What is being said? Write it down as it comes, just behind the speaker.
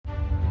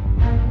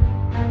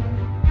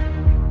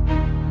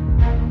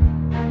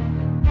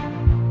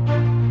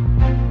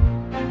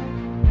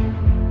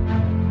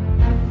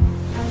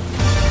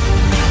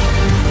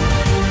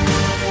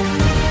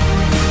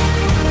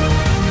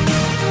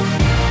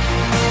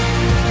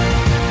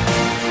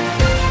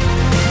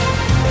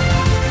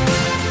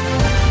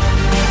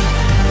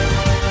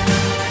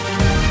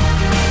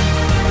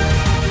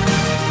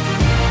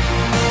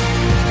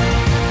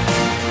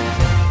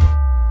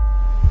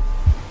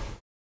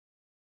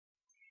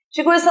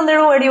Shikues të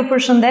nderuar, ju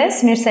përshëndes,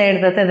 mirë se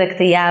erdhët edhe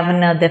këtë javë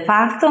në De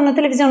Facto në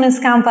televizionin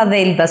SKAMPA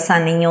dhe Belba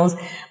News.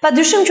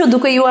 Padyshim që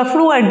duke ju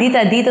afruar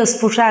dita ditës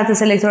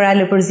fushatës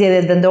elektorale për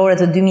zgjedhjet vendore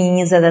të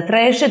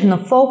 2023-shit, në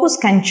fokus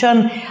kanë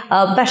qenë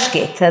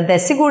bashkitë dhe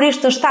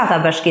sigurisht të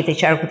shtata bashkitë e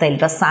qarkut të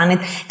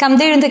Elbasanit. Kam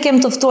nderin të kem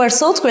të ftuar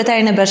sot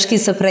kryetarin e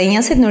Bashkisë së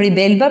Prrenjasit, Nuri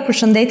Belba.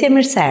 Përshëndetje,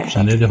 mirë se erdhët.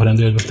 Përshëndetje,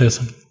 faleminderit për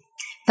ftesën.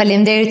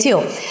 Faleminderit ju.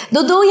 Do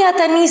doja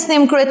ta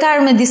nisnim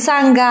kryetar me disa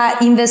nga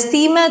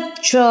investimet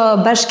që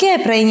Bashkia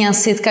e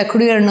Prrenjasit ka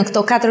kryer në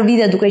këto 4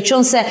 vite, duke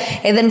qenë se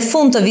edhe në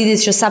fund të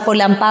vitit që sapo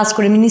lan pas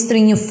kryeministri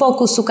një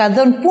fokus u ka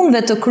dhënë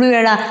punëve të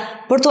kryera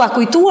për t'u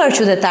kujtuar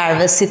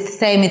qytetarëve, si të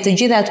themi, të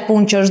gjitha ato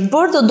punë që është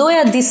bërë. Do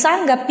doja disa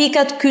nga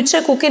pikat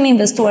kyçe ku keni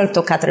investuar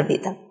këto 4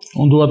 vite.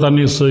 Unë dua ta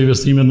nis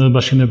investimet në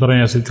Bashkinë e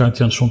Prrenjasit kanë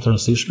qenë shumë të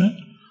rëndësishme,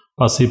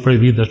 pasi prej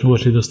vitesh nuk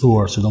është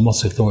investuar, sidomos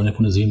sektorin e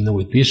furnizimit dhe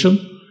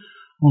ujitpishëm.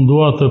 Unë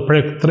dua të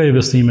prek 3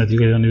 investimet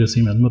që janë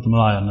investimet më të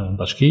mëdha në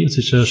bashki,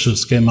 siç është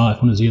skema e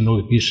furnizimit dhe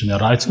ujitpishëm e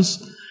Rajcës,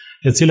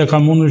 e cila ka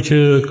mundur që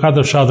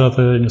 4 fshatrat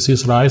e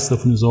njësisë Rajc të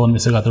furnizohen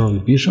me 24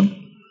 ujitpishëm,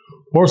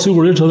 por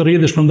sigurisht edhe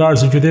rrjeti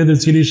shpërndarës i qytetit,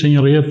 i cili ishte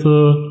një rrjet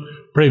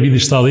prej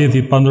vitit 70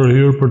 i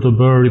pandërhyrë për të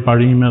bërë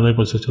riparime dhe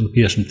koncepcion të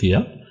pjeshëm të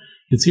tija,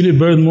 i cili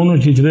bëhet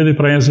mundur që qyteti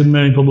Prrenjasit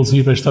me një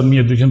popullsi prej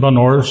 7200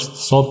 banorësh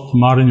sot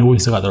të marrë një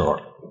ujë 24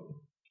 orë.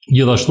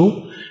 Gjithashtu,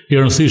 i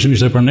rëndësishëm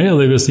ishte për ne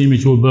dhe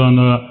investimi që u bë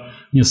në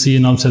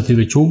njësinë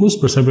administrative Qugus,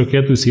 për sa i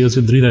përket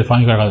ujësisë drita e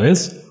Fanj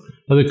Karaves,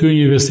 edhe ky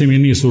një investim i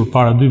nisur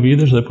para 2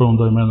 vitesh dhe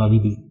përfundoi brenda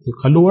vitit të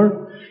kaluar,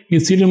 i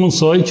cili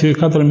mundsoi që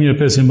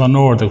 4500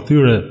 banorë të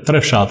këtyre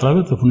 3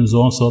 fshatrave të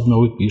furnizohen sot me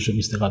ujë pishëm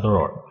 24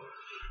 orë.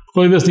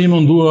 Këto investime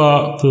unë dua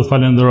të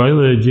falenderoj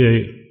dhe gjej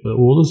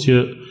udhës që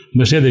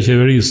mbështetja e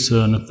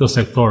qeverisë në këtë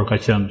sektor ka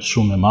qenë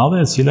shumë e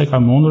madhe, e cila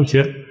ka mundur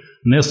që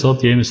ne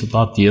sot jemi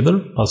situatë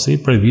tjetër, pasi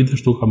prej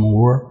vitesh tu ka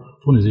munguar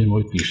furnizimi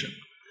me ujë pishëm.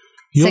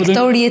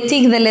 Sektori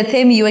etik dhe le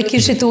themi ju e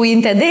kishit ujin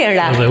të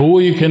dera. Dhe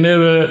uji ke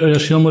neve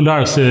është më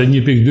larg se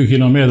 1.2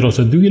 km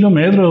ose 2 km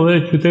dhe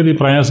qyteti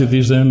Prrenjasit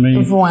ishte me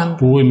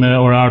ujë me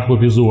orar të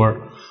kufizuar.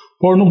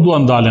 Por nuk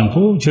duan ndalen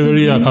këtu.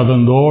 Qeveria ka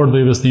vendosur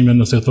dhe investimet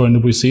në sektorin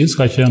e bujqësisë,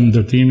 ka qenë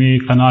ndërtimi i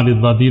kanalit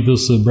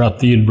Vaditës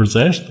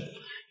Bratil-Bërzesht,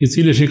 i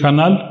cili është i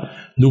kanal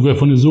duke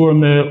furnizuar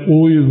me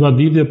ujë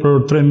vaditje për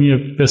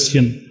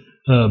 3500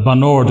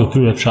 banorë të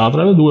këtyre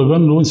fshatrave, duke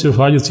vënë në ujë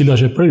sirfaqe, e cila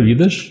është prej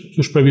vitesh,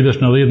 që prej vitesh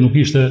 90 nuk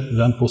ishte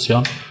vend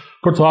fusion,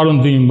 për të ardhur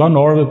ndihmë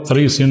banorëve të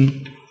rrisin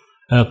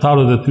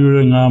tarët e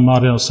tyre nga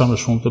marrja sa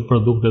më shumë të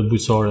produktet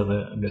bujqësore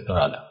dhe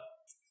elektorale.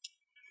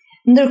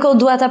 Ndërkohë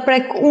dua ta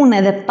prek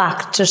unë edhe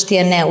pak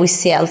çështjen e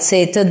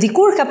ujësjellësit.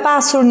 Dikur ka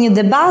pasur një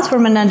debat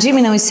për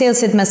menaxhimin e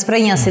ujësjellësit mes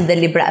Prrenjasit dhe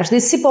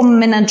Librazhit. Si po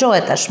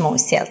menaxhohet tashmë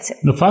ujësjellësi?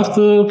 Në fakt,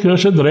 kjo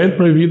është e drejtë,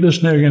 prej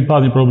vitesh ne kemi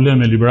pasur një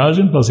problem me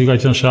Librazhin, pasi ka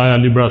qenë shaja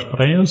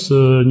Librazh-Prrenjas,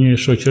 një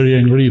shoqëri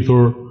e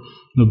ngritur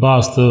në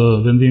bazë të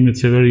vendimit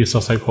të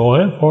qeverisë asaj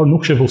kohe, por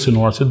nuk ishte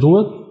funksionuar si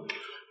duhet.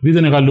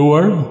 Vitin e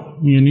kaluar,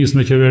 një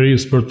nismë e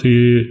qeverisë për të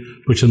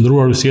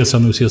përqendruar ujësjellësa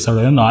në ujësjellësa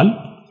rajonal.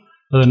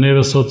 Edhe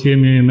neve sot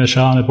jemi me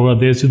shahën e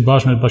Pogadesit,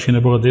 bashkë me Bashkinë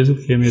e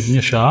Pogadesit, kemi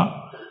një shahë,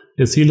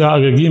 e cila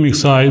agregimi i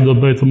kësaj do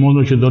bëjë të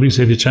mundur që do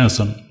rrisë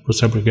eficiencën për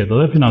sa përket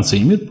edhe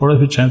financimit, por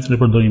eficiencën e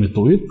përdorimit të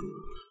ujit,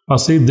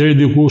 pasi deri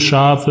diku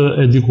shahat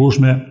e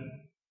dikushme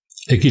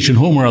e kishin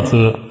humbur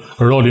atë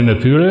rolin e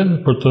tyre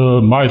për të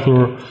mbajtur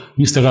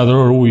 24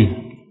 orë ujë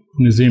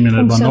furnizimin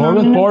e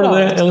banorëve, por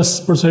edhe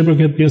për sa i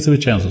përket pjesës së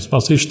eficiencës,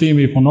 pasi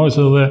shtimi i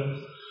punojësve dhe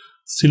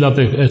cilat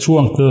e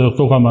quan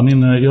këto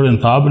kampaninë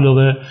irrentable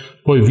dhe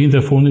po i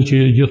vinte fundi që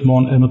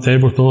gjithmonë e më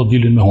tepër këto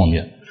dilin me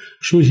humbje.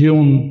 Kështu që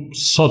unë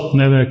sot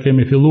neve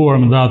kemi filluar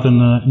me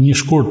datën 1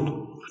 shkurt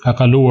ka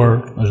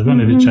kaluar është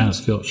vënë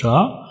eficiencë kjo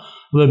shaha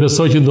dhe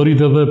besoj që do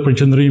rritet edhe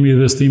përqendrimi i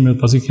investimeve,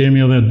 pasi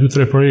kemi edhe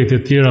 2-3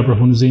 projekte tjera për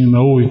furnizimin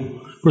me ujë,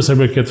 për sa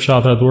i përket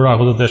fshatrat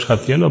Urakut dhe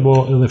Shkatjel, apo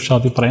edhe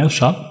fshati Prrenjas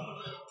fshat,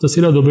 të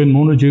cilat do bëjnë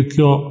mundur që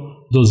kjo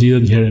do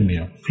zgjidhet një herë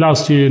mirë.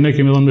 Flas që ne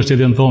kemi dhënë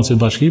mbështetjen tonë si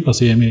bashki,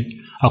 pasi jemi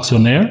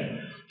aksioner,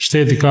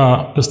 shteti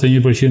ka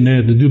 51%, ne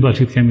të 2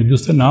 bashkit kemi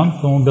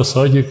 49%, unë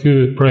besoj që ky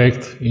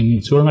projekt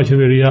iniciuar nga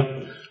qeveria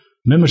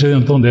me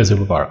mbështetjen tonë do ecë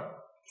përpara.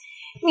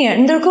 Mirë,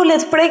 ndërkohë le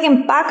të prekim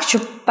pak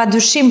që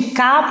padyshim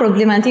ka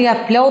problematika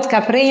plot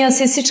ka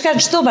Prrenjasi siç ka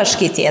çdo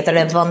bashki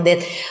tjetër e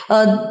vendit.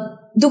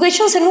 Duke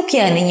qenë se nuk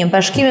jeni një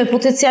bashki me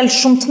potencial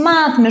shumë të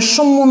madh, me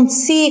shumë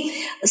mundësi,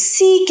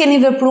 si keni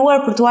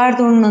vepruar për të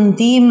ardhur në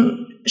ndihmë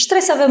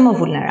shtresave më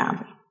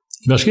vulnerable?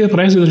 Bashkia e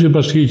Prrenjasit është një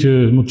bashki që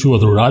mund të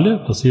quhet rurale,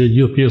 pasi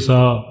gjithë pjesa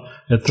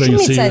e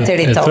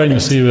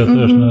Prrenjasive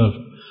është në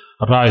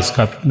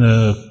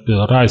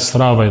Rajc,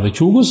 Stravaj dhe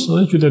Qugus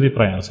dhe qyteti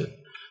Prrenjasit.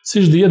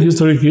 Siç dihet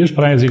historikisht,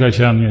 Prrenjasi ka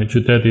qenë një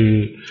qytet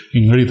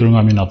i ngritur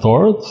nga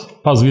minatorët,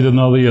 pas vitet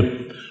 90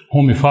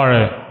 humbi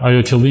fare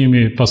ajo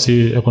qëllimi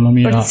pasi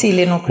ekonomia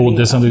u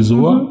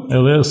decentralizua,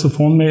 edhe së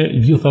fundmi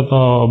gjithë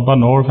ato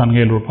banorë kanë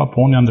ngelur pa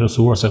punë, janë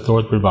ndërsuar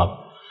sektorit privat.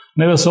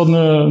 Neve sot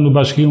në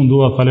bashki unë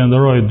dua të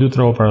falenderoj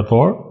 2-3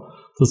 operatorë,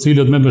 të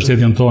cilët me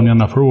mbështetjen tonë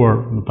janë afruar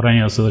në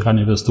Prrenjas dhe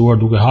kanë investuar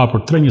duke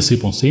hapur 3 njësi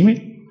punësimi,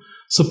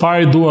 Së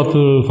pari dua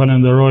të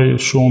falenderoj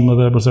shumë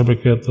edhe për sa i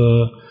përket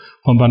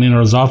kompaninë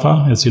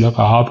Rozafa, e cila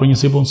ka hapur një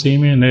si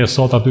punësimi. Ne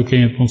sot aty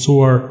kemi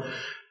punësuar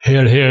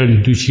herë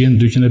në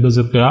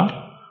 200-250 gra,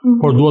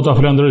 por dua ta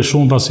falenderoj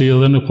shumë pasi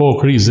edhe në kohë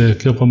krize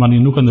kjo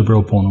kompani nuk e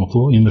ndërpreu punën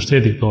këtu, i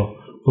mbështeti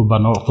këto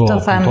banor, këto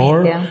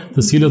punëtorë,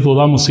 të cilët u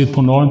dha mundësi të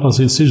punojnë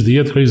pasi siç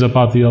dihet kriza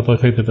pati ato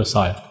efektet e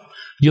saj.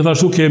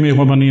 Gjithashtu kemi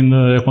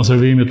kompaninë e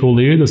konservimit të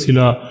Ullirit, e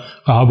cila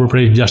ka hapur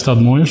prej 6-7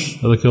 muajsh,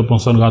 edhe kjo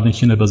punson gati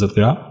 150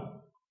 gra.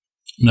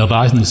 Në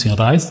rajs, në sin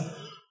rajs,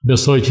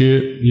 besoj që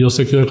jo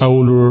se kjo e ka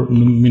ullur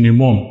në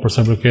minimum për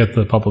sa përket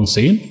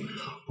papunësinë,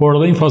 por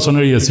edhe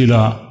inflacioneria e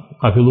cila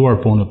ka filluar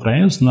punë në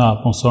Prrenjës, na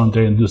punson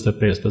deri në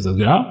 45-50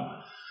 gra.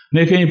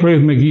 Ne kemi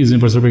projekt me Gizin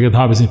për sa përket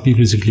hapjes së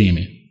pikë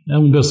riciklimi.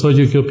 Unë besoj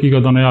që kjo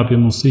pika do na japi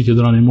mundësi që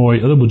do na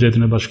ndihmojë edhe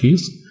buxhetin e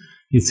Bashkisë,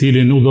 i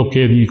cili nuk do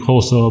ketë një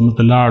kosto më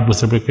të lartë për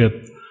sa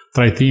përket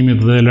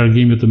trajtimit dhe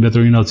largimit të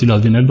mbeturinave të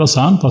cilat vinë në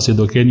Elbasan, pasi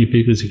do ketë një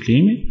pikë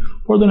riciklimi,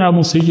 por do na jap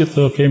mundësi që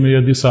të kemi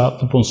edhe disa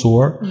të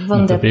punësuar në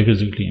të pikë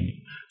riciklimi.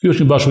 Ky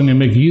është një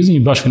bashkëpunim me Gizin,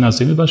 një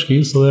bashkëfinancim i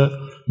Bashkisë dhe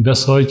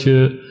besoj që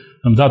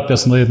në datë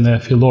 15 ne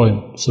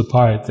fillojmë së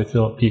pari të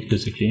kjo pikë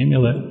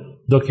riciklimi dhe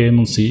do kemi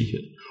mundësi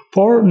që.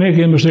 Por ne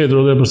kemi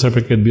mbështetur edhe për sa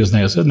përket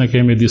bizneset, ne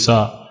kemi disa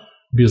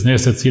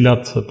biznese të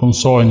cilat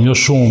punësojnë jo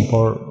shumë,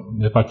 por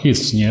me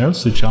pakicë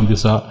njerëz, siç janë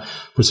disa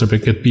për sa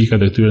përket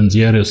pikat e këtyre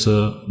nxjerrjes së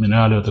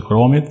mineraleve të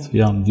kromit,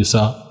 janë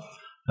disa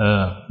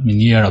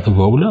miniera të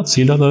vogla, të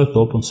cilat edhe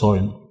këto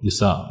punësojnë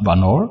disa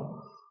banorë,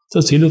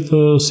 të cilët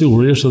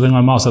sigurisht edhe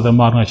nga masat e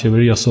marrë nga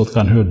qeveria sot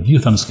kanë hyrë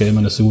gjitha në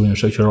skemën e sigurimit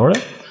shoqërore,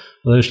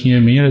 dhe është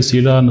një mirë e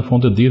cila në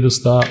fund të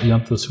ditës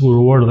janë të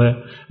siguruar dhe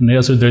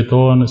nesër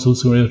drejtohen në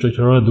sigurimit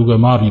shoqërore duke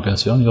marrë një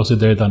pension, jo si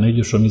deri tani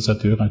që shumica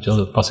e tyre kanë qenë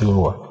të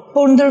pasiguruar.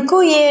 Por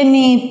ndërkohë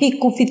jeni pikë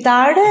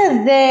kufitare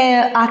dhe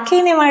a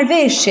keni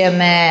marrëveshje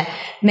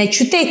me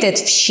qytetet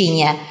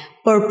fqinje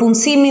për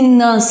punësimin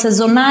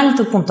sezonal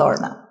të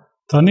punëtorëve?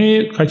 Tani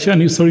ka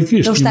qenë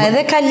historikisht. Do shta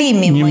edhe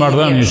kalimi një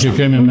marrëdhënie që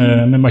kemi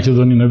me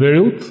Maqedoninë e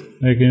Veriut,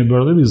 ne kemi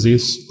bërë dhe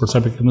vizitë për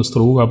sa përket në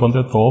Strugë apo në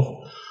Tetov,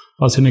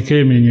 pasi ne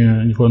kemi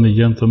një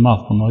kontingjent të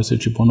madh punojësi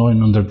që punojnë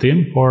në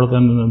ndërtim, por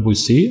edhe në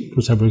bujqësi,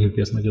 për sa përket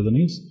pjesë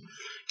Maqedonisë.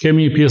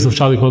 Kemi një pjesë të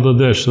fshatit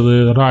Kotodesh dhe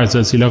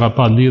Rajca, e cila ka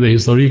pasur lidhje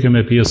historike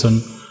me pjesën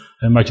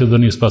e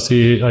Maqedonisë, pasi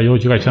ajo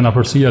që ka qenë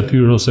afërsia e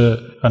tyre ose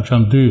kanë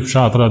qenë dy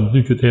fshatra,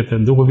 dy qytete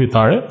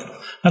ndërkufitare,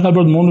 na ka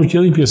bërë të mundur që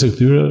edhe një pjesë e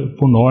këtyre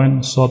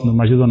punojnë sot në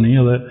Maqedoni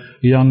dhe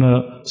janë,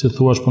 si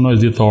thuaç,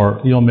 punojës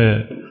ditor, jo me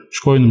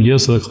shkojnë në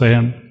mëngjes dhe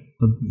kthehen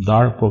në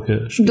darkë, po ke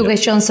shtëpi. Duke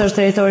qenë se është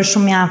territori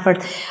shumë i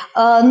afërt.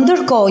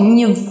 Ndërkohë,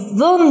 një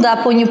vend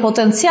apo një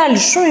potencial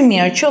shumë i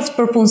mirë, qoftë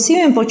për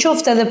punësimin, po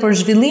qoftë edhe për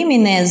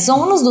zhvillimin e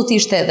zonës, do të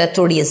ishte edhe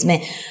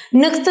turizmi.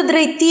 Në këtë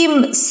drejtim,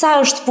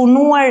 sa është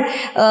punuar,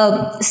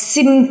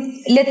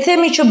 le të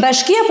themi që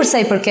Bashkia për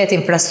sa i përket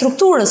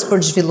infrastrukturës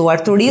për të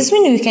zhvilluar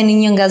turizmin, ju keni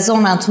një nga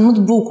zonat më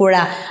të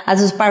bukura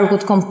atë të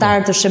parkut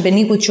kombëtar të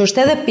Shebenikut, që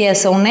është edhe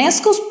pjesë e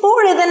UNESCO-s,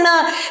 por edhe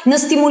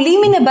në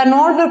stimulimin e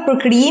banorëve për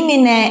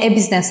krijimin e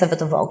bizneseve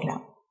të vogla.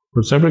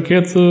 Për sa i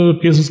përket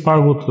pjesës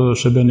parkut të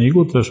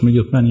Shebenikut, është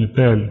megjithënë një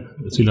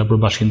perlë e cila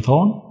për bashkinë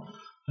tonë,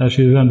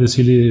 është një vend i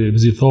cili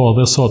vizitohet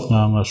edhe sot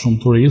nga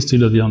shumë turistë,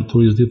 cilët janë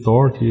turistë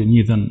ditor që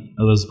njiten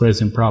edhe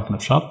zbresin prapë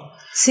në fshat.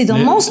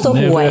 Sidomos të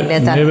huaj, le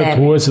ta them. Neve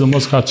të huaj,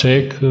 sidomos ka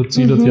çek,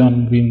 cilët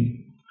janë vinë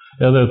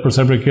edhe për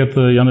sa i përket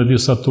janë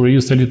disa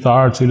turistë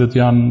elitar, cilët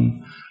janë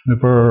në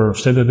për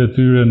shtetet e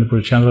tyre, në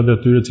për qendrat e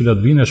tyre,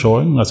 cilët vinë e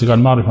shohin, nga si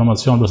kanë marrë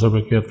informacion për sa i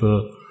përket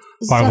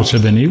parkut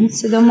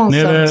Shebenikut.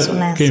 Neve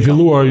kemi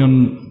filluar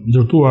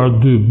ndërtuar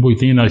dy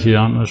bujtina që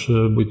janë,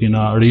 është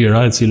bujtina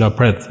Rira, e cila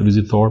pret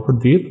vizitor për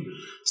ditë.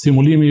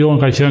 Stimulimi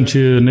jonë ka qenë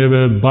që neve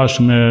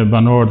bashkë me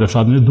banorët e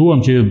fshatit, ne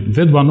duam që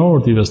vetë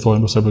banorët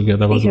investojnë për sa i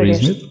përket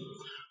turizmit.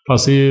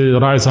 Pasi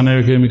Rajca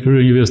neve kemi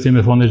kryer një investim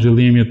me fondin e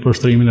zhvillimit për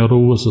shtrimin e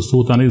rrugës së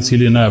Sultanit, i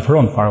cili na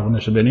afron parkun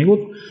e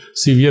Shebenikut.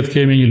 Si vjet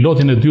kemi një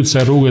lotin e dytë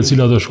së rrugës e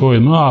cila do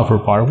shkojë më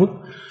afër parkut,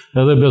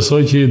 edhe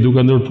besoj që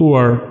duke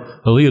ndërtuar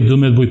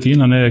 10-12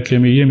 bujtina ne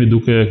kemi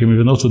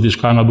vendosur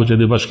diçka nga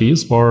buxheti i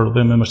Bashkisë, por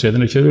dhe me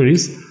mbështetjen e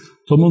qeverisë,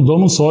 do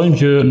mundsojmë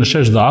që në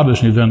Sheshdar,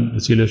 është një vend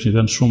i cili është një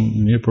vend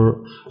shumë mirë për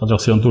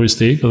atraksion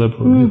turistik dhe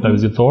për gjithë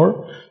vizitorë,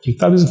 që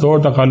këta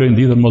vizitorë ta kalojnë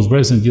ditën mos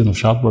bresin gjithë në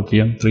fshat, por të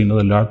jenë trinë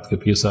edhe lart ke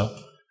pjesa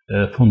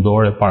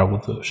fundore e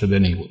parkut të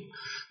Shebenikut.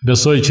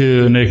 Besoj që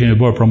ne kemi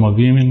bërë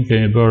promovimin,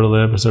 kemi bërë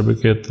edhe për sa i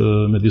përket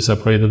me disa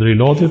projekte të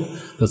rilotit,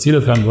 të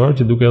cilët kanë bërë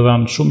që duke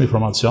dhënë shumë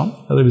informacion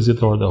edhe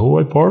vizitorët e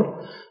huaj, por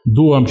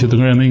duam që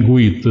të ngrenë një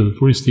ngujit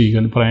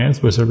turistike në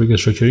Prrenjës për sa i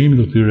përket shoqërimit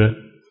të këtyre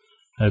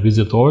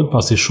vizitorët,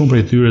 pasi shumë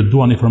prej tyre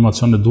duan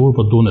informacion e dur,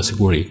 por duan e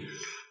siguri.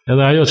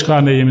 Edhe ajo çka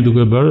ne jemi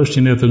duke bërë është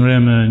që ne të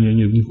ngremë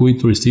një ngujit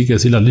turistike e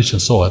cila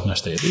licencohet nga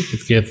shteti, që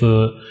të ketë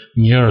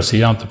njerëz që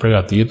janë të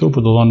përgatitur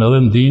për të dhënë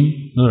edhe ndihmë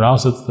në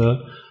rastet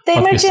të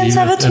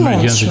emergjencave të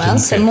mundshme,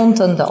 se mund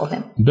të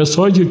ndodhin.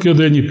 Besoj që kjo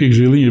do jetë një pikë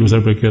zhvillimi për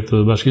sa i përket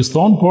bashkisë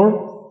tonë, por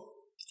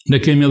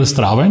ne kemi edhe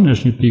Stravën,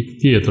 është një pikë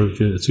tjetër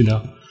e cila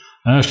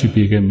Është një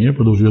pikë e mirë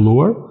për të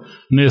zhvilluar.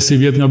 Ne si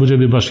vjet nga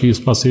buxheti i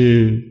Bashkisë, pasi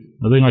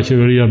edhe nga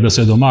qeveria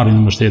besoj do marrim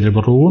një mbështetje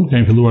për rrugën,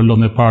 kemi filluar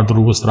lotën e parë të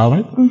rrugës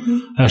Tramvajit.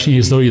 Është një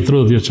histori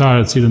 30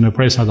 vjeçare, e cilën e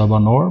presna ka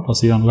banor,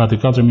 pasi janë gati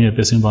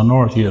 4500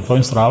 banor që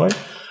jetojnë në Tramvaj,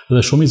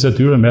 dhe shumica e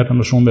tyre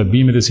merren më shumë me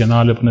bime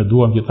adicionale, për ne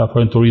duam që të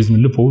afrojnë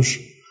turizmin lëpush.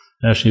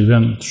 Është një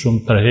vend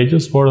shumë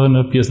tërheqës, por edhe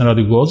në pjesën e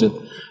Radigozit,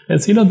 e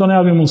cila do ne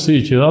japë mundësi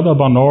që ata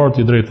banorët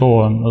i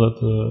drejtohen edhe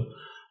të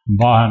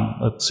mbahen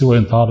si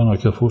orientale nga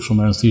kjo fushë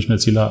shumë e rëndësishme,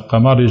 e cila ka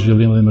marrë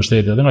zhvillim dhe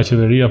mbështetje edhe nga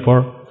qeveria, por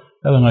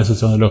edhe nga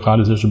institucionet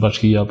lokale, si është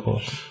Bashkia apo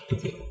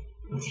të tjerë.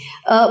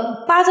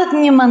 Patët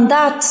një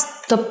mandat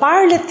të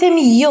parë, le të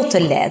themi jo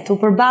të lehtë, u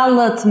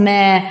përballët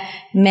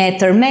me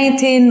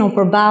tërmetin, u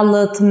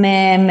përballët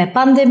me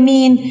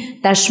pandemin,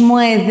 tashmë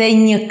edhe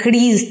një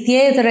krizë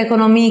tjetër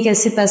ekonomike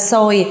si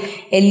pasojë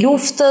e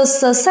luftës.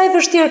 Sa i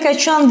vështirë ka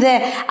qenë dhe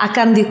a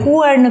ka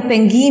ndikuar në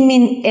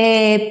pengimin e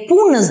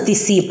punës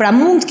disi, pra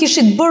mund të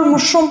kishit bërë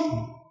më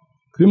shumë?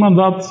 Ky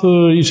mandat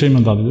ishte një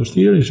mandat i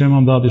vështirë, ishte një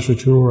mandat i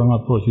shoqëruar me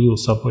ato që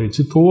ju sapo i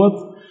cituat.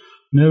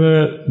 Neve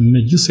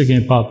megjithëse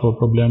kemi pasur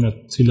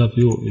problemet cilat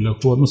ju i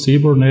lakuat më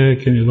sipër, ne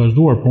kemi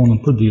vazhduar punën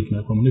për ditë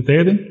me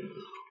komunitetin.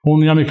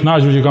 Unë jam i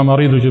kënaqur që kam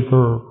arritur që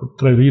për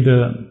 3 vite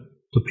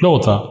të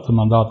plota të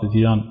mandatit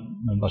që janë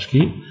në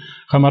bashki,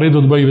 kam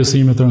arritur të bëj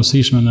investime të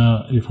rëndësishme në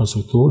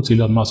infrastrukturë,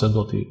 cilat mase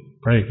do t'i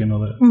prekim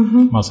edhe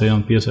mase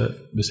janë pjesë e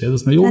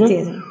bisedës me juve.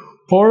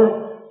 Por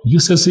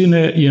gjithsesi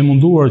ne jemi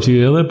munduar që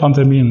edhe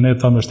pandemin ne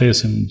ta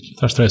mbështesim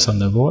ta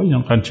shtresat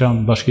nevojë, kanë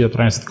qenë Bashkia e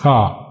Prrenjasit ka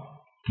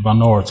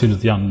banorë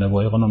cilët janë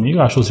nevojë ekonomike,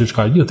 ashtu siç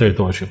ka gjithë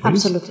territori i Shqipërisë.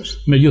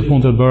 Absolutisht. Me gjithë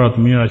punët e bëra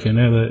të mira që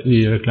ne edhe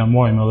i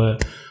reklamojmë edhe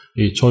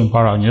i çojmë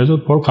para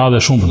njerëzve, por ka edhe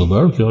shumë për të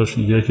bërë. Kjo është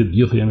një gjë që të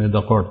gjithë jemi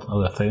dakord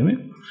edhe themi.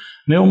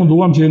 Ne u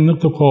munduam që në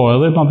këtë kohë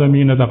edhe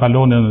pandeminë ta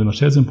kalonin në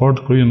mbështetjen, por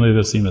të kryejmë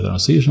investime të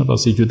rëndësishme,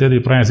 pasi qyteti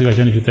i Prrenjasit ka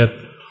qenë një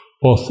qytet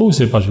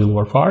pothuajse pa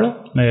zhvilluar fare.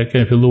 Ne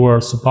kemi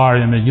filluar së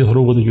pari me gjithë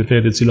rrugët e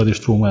qytetit, të cilat i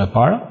shtruam më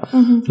para,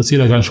 të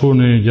cilat kanë shkuar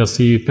në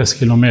gjatësi 5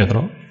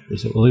 kilometra,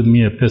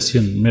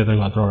 10.500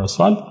 m2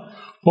 asfalt,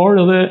 por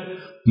edhe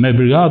me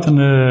brigadën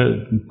e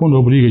punë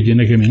oblike që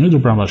ne kemi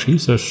ngritur pranë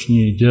Bashkisë, është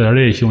një gjë e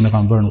re që unë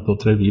kam bërë në këto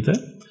 3 vite.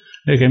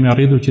 Ne kemi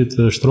arritur që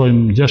të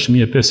shtrojmë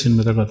 6.500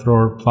 m2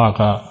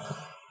 paka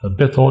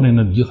betoni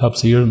në gjithë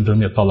hapësirën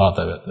ndërmjet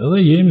pallateve.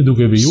 Edhe jemi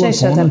duke vijuar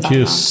punën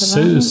që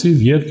si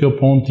vjet kjo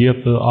punë të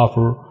jetë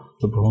afër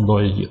të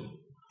përfundojë gjithë.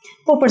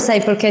 Po përsa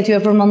i përket ju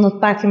e përmendët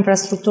pak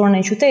infrastrukturën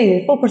e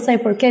qytetit, po përsa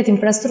i përket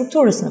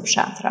infrastrukturës në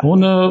fshatra?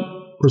 Unë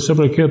përse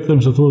përket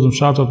infrastrukturës në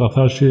fshatra, ta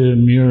thash që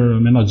mirë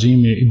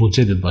menaxhimi i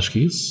buxhetit të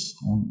Bashkisë.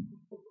 Unë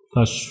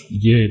tash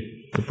gjej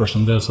të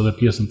përshëndes edhe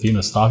pjesën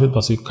time e stafit,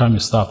 pasi kam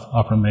një staf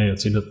afër meje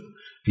të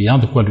cilët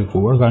janë të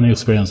kualifikuar, kanë një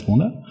eksperiencë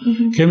pune.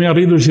 Kemi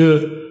arritur që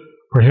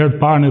për herë të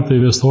parë ne të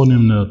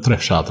investonim në 3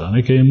 fshatra.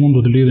 Ne kemi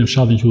mundur të lidhim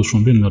fshatin që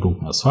Shumbin me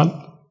rrugën e asfalt,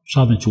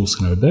 fshatin që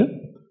Skënderbeu,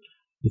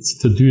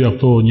 të dyja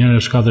këto, njëra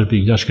është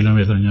 4.6 km,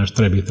 njëra është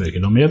 3.3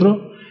 km.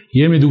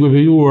 Jemi duke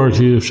vijuar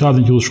që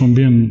fshatin që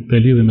Shumbin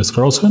të lidhim me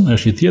Skroskën,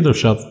 është një tjetër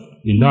fshat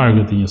i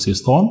largët i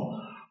njësisë tonë.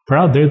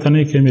 Pra deri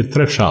tani kemi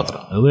 3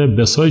 fshatra. Edhe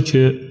besoj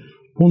që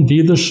punë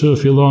ditësh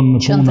fillon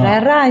puna. Qendra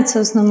e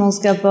Rajcës në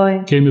mos gaboj.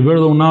 Kemi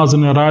bërë dhe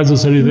unazën e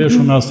Rajcës e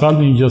ridheshur me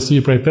asfalt një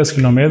gjatësi prej 5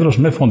 km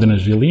me fondin e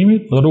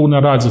zhvillimit, dhe rrugën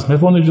e Rajcës me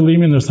fondin e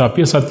zhvillimit, ndërsa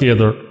pjesa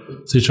tjetër,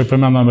 siç e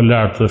përmenda më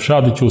lart,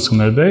 fshati që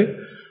Skënderbeu,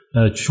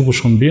 që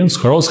Shumbin,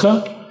 Skroska.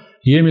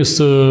 Jemi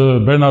së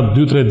brenda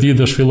 2-3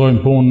 ditë fillojmë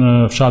punë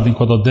në fshatin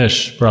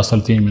Kotodesh për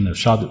asfaltimin e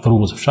fshatit, të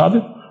rrugës së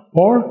fshatit,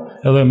 por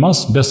edhe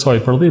mas besoj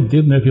për 10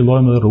 ditë ne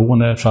fillojmë edhe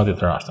rrugën e fshatit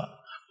të Rashta.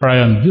 Pra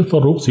janë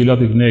gjithë rrugë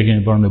cilat ne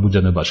kemi bërë me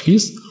buxhetin e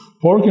Bashkisë,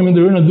 por kemi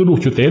ndërhyrë në 2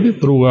 rrugë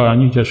qytetit, rruga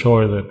 1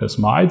 Qershori dhe 5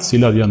 Majit,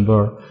 cilat janë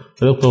bërë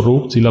edhe këto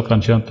rrugë cilat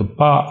kanë qenë të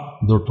pa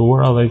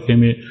ndërtuara dhe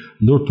kemi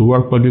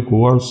ndërtuar,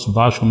 kualifikuar së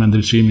bashku me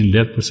ndriçimin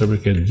lehtë për sa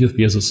përket gjithë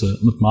pjesës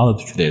më të madhe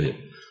të qytetit.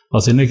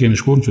 Pasi ne kemi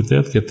shkuar në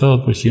qytet, ke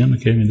 80%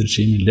 kemi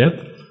ndriçimin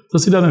lehtë, të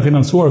cilat janë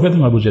financuar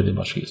vetëm nga buxheti i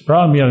Bashkisë. Pra,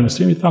 mirë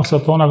administrimi i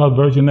taksave tona ka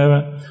bërë që neve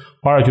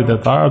para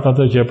qytetarët,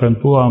 atë që e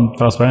premtuam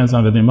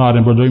transparencën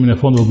vendimare, përdorimin e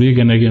fondeve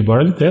publike, ne kemi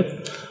bërë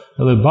realitet,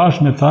 edhe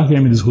bashkë me ta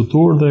kemi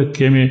diskutuar dhe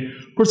kemi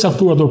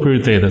përcaktuar ato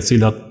prioritete,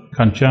 cilat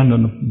kanë qenë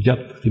në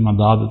gjatë këtij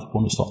mandati të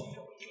punës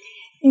tonë.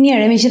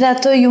 Mirë,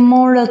 megjithatë ju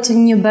morët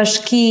një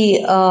bashki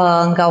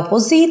nga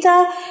opozita.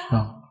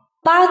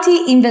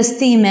 Pati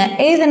investime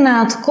edhe në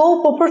atë kohë,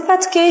 po për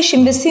fat keq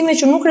investime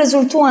që nuk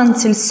rezultuan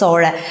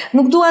cilësore.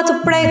 Nuk dua të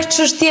prek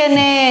çështjen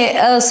e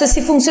se si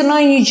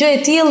funksionoi një gjë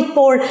e tillë,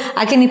 por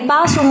a keni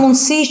pasur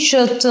mundësi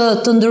që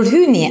të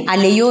ndërhyni? A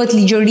lejohet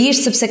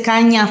ligjërisht, sepse ka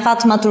një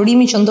afat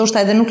maturimi që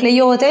ndoshta edhe nuk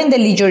lejohet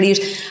ende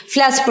ligjërisht.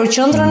 Flas për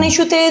qendrën e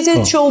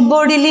qytetit që u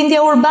bëri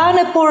lindja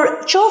urbane, por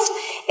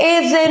qoftë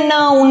edhe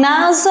në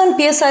Unazën,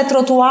 pjesa e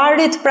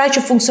trotuarit, pra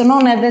që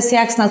funksionon edhe si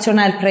aks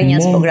nacional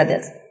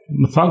Prrenjas-Pogradec.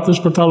 Në fakt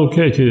është për ta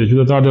keq që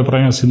qytetarët e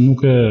Prrenjasit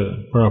nuk e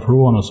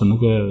parafruan ose nuk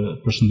e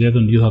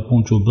përshëndetën gjitha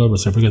punë që u bë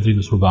përse përket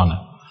rritjes urbane.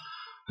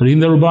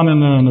 Rindja urbane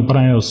në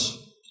Prrenjas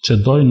që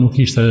doj nuk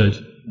ishte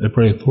e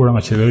projektuar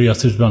nga qeveria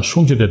siç bën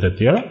shumë qytete të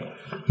tjera.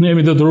 Ne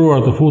jemi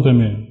detyruar të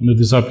futemi në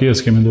disa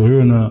pjesë, kemi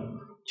ndërhyrë në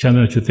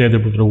qendrën e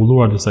qytetit për të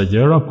rregulluar disa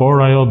gjëra,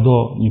 por ajo do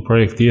një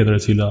projekt tjetër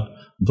e cila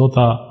do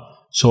ta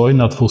çojë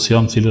në atë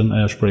funksion cilën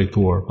e është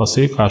projektuar.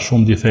 Pasi ka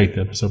shumë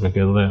defekte për sa i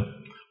përket dhe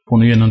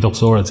punëje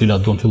nëntokësore të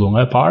cilat duhen filluar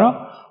nga e para,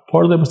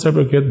 por edhe për sa i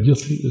përket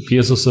gjithë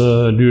pjesës së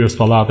lyrjes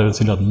pallateve të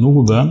cilat nuk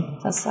u bën.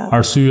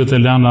 Arsyet e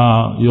lëna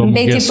jo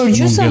mbeti për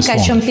gjysmë ka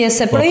qenë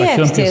pjesë e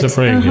projektit.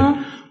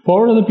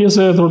 Por edhe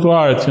pjesë e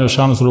trotuarit që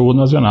është anës rrugët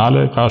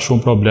nacionale ka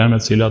shumë probleme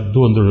të cilat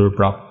duhen ndërhyrë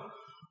prapë.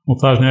 Më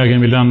thash ne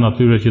kemi lënë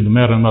atyre që të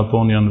merren me ato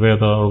janë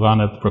vetë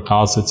organet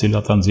përkatëse të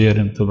cilat ta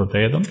nxjerrin të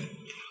vërtetën.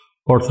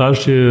 Por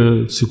thash që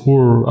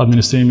sikur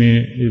administrimi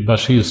i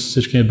Bashkisë,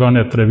 siç kemi bërë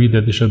ne 3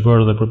 vite ishte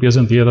bërë dhe për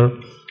pjesën tjetër,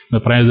 me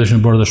Prrenjasit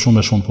ishin bërë dhe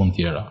shumë punë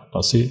tjera.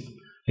 Pasi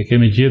e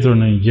kemi gjetur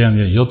në një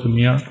gjendje jo të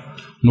mirë,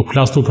 nuk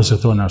flas tu për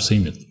sektorin e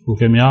arsimit. Kur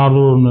kemi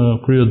ardhur në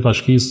krye të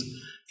Bashkisë,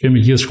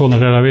 kemi gjithë shkollën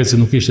e Kryetarësit,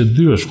 nuk ishte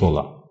 2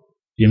 shkolla.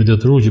 Jemi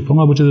detyruar që po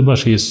nga buxheti i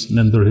Bashkisë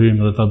ne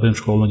ndërhyjmë dhe ta bëjmë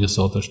shkollën që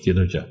sot është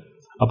tjetër gjë.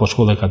 Apo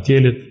shkolla e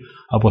Katjelit,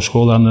 apo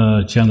shkolla në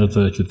qendër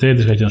të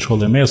qytetit, ka qenë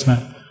shkolla e mesme,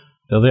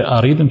 edhe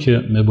arritëm që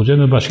me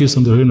buxhetin e Bashkisë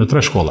të ndërhyjmë në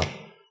 3 shkolla.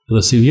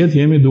 Dhe si vjet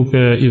jemi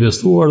duke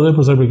investuar dhe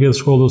për sa i përket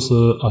shkollës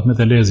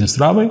Ahmet Elezin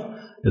Strabaj,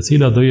 e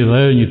cila do jetë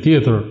edhe një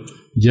tjetër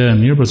gjë e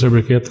mirë për sa i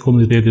përket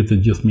komunitetit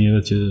të gjithë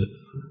fëmijëve që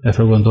e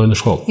frekuentojnë në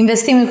shkollë.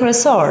 Investimi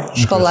kryesor,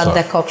 shkollat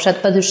dhe kopshat,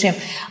 padyshim.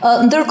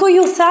 Ndërkohë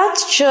ju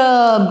thatë që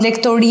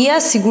blegtoria,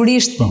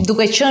 sigurisht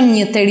duke qenë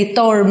një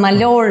territor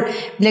malor,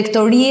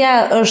 blegtoria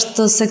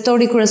është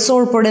sektori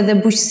kryesor, por edhe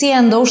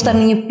bujqësia ndoshta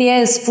në një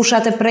pjesë,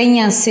 fushat e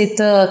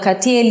Prrenjasit,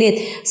 Katjelit.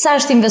 Sa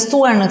është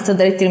investuar në këtë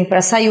drejtim? Pra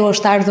sa ju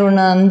është ardhur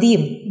në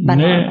ndihmë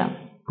banorëve?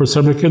 Për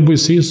sa i përket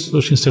bujqësisë,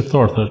 është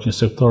një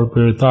sektor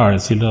prioritari,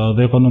 i cili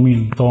dhe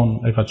ekonominë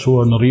tonë e ka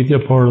çuar në rritje,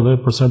 por edhe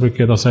për sa i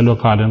përket asaj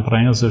lokale në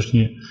Prrenjas është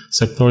një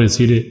sektor i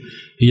cili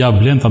i jap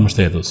vlerë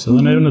mbështetës.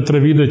 Edhe ne në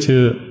 3 vite që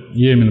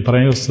jemi në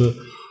Prrenjas,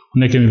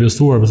 ne kemi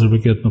investuar për sa i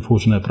përket në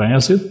fushën e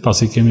Prrenjasit,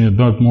 pasi kemi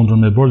bërë të mundur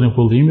me bordin e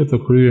kullimit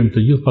të kryejmë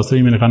të gjithë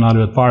pastrimin e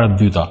kanaleve të para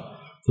të dyta,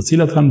 të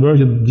cilat kanë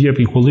bërë që të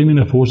japin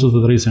kullimin e fushës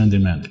të rrisë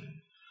rendimentin.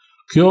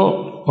 Kjo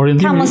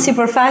orientimi ka mos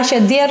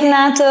sipërfaqe deri në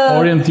atë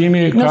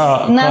orientimi ka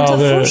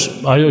dhe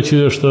ajo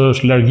që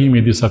është largimi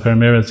i disa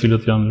fermerëve të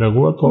cilët janë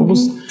larguar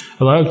tokës,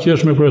 edhe ajo që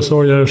është më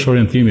kryesorja është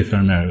orientimi i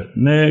fermerëve.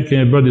 Ne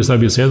kemi bërë disa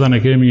biseda, ne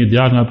kemi një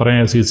djalë nga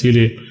Prrenjasi i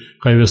cili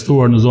ka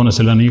investuar në zonën e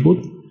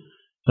Selanikut,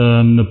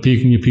 në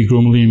një pikë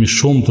grumëllimi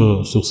shumë të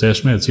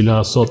suksesshme, e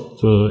cila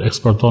sot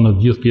eksporton në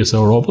gjithë pjesë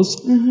e Europës.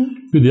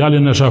 Ky djalë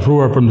në është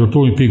afruar për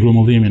ndërtuar një pikë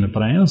grumëllimi në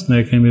Prrenjas.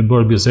 Ne kemi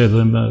bërë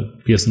bisedë me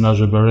pjesën e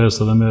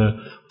AZBR-s edhe me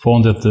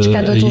fondet e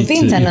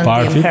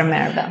partit.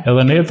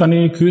 Edhe ne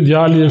tani ky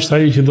djalë është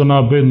ai që do na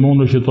bëjë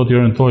mundur që t'i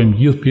orientojmë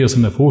gjithë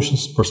pjesën e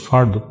fushës për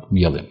çfarë do të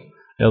mbjellim.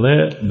 Edhe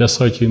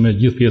besoj që me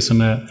gjithë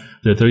pjesën e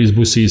drejtërisë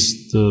bujqësisë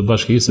të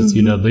Bashkisë, e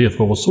cila do jetë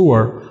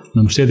fokusuar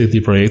në mbështetjen e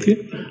këtij projekti,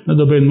 ne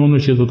do bëjmë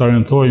mundur që të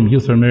orientojmë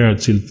gjithë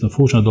fermerët që në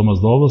fushën e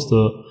domosdollës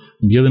të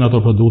mbjellin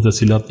ato produkte të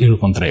cilat i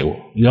kërkon tregu,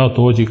 jo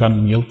ato që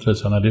kanë mbjell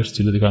tradicionalisht,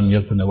 cilët i kanë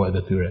mbjell për nevojat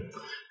e tyre.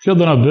 Kjo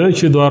do na bëjë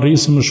që do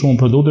arrisim më shumë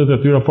produktet e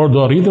tyre, por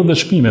do arritet edhe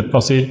çmimet,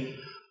 pasi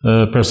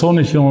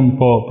personi që unë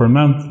po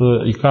përmend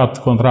i ka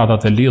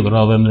kontratat e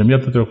lidhura dhe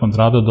ndërmjet këtyre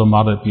kontratave do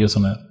marrë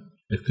pjesën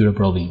e këtyre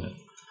prodhimeve.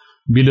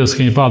 Biles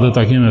kemi patur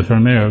takime me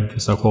fermerët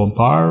disa kohë më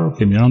parë,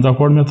 kemi rënë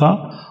dakord me ta,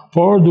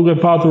 por duke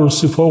patur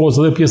si fokus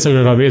edhe pjesa e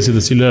Kryetarësit,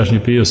 e cila është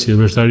një pjesë që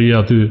veshtaria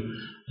aty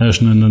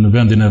është në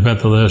vendin e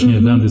vetë dhe është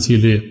një vend i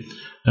cili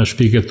është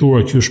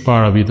piketuar qysh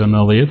para vitit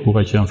 90, ku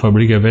ka qenë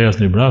fabrikë e verës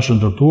në Librash,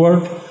 ndërtuar,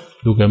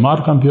 duke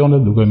marrë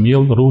kampionet, duke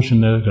mbjellë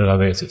rrushin e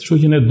Kryetarësit. Kështu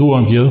që ne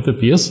duam gjithë këtë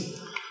pjesë.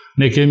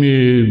 Ne kemi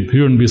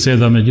hyrë në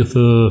biseda me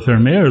gjithë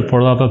fermerët,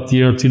 por ata të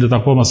tjerë cilët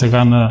akoma se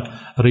kanë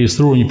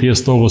regjistruar një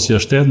pjesë tokës si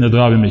është ne do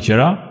japim me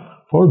qira,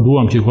 por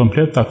duam që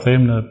komplet ta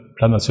kthejmë në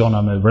plantaciona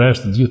me vresh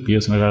të gjithë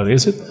pjesën e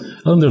Kryetarësit,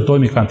 dhe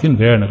ndërtojmë një kantinë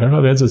verë në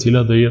Kryetarë, e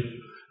cila do jetë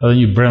edhe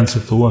një brand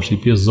që thua është i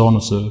pjesë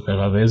zonës së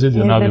Kryetarësit,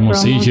 jo navi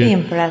mosi që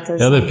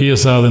edhe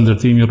pjesa dhe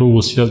ndërtimi i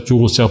rrugës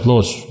Gjuhës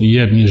Qaploç i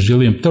jep një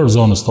zhvillim tërë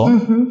zonës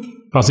tonë,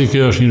 pasi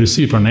kjo është një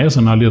risi për ne,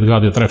 se na lidh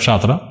gati 3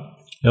 fshatra,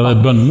 edhe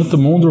bën më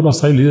të mundur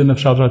pastaj lidhjen e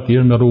fshatra të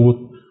tjerë me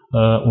rrugët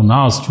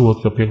Unaz,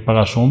 quhet kjo pikë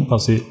para shumë,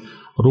 pasi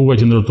rruga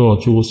që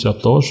ndërtohet Gjuhës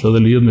Qaploç edhe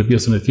lidhet me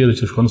pjesën e tjetër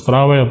që shkon në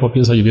Strave apo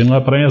pjesa që vjen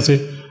nga Prrenjasi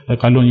e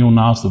kalon një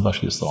Unaz të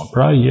Bashkisë tonë.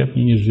 Pra i jep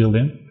një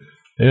zhvillim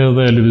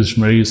edhe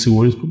lëvizshmëri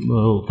sigurisht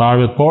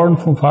udhëtarëve, por në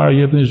fund fare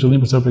jep një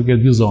zhvillim për sa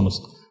përket gjithë zonës.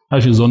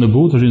 Është një zonë e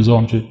butë, është një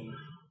zonë që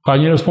ka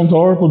njerëz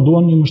punëtorë, por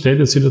duan një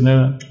mbështetje të cilët ne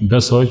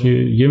besoj që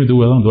jemi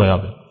duke dhënë do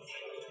japim.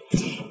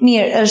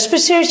 Mirë,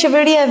 shpeshherë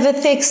qeveria vë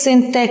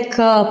theksin tek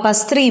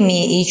pastrimi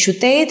i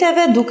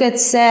qyteteve,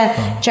 duket se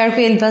qarku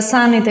i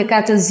Elbasanit e ka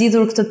të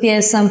zgjidhur këtë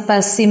pjesën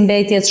pasi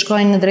mbetjet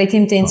shkojnë në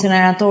drejtim të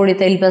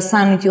inceneratorit e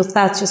Elbasanit, ju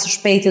thatë që së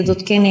shpejti do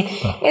të keni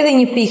edhe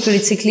një pikë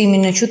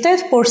riciklimi në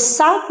qytet, por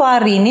sa po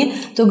arrini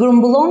të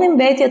grumbulloni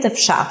mbetjet e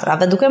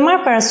fshatrave, duke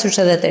marrë parasysh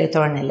edhe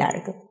territorin e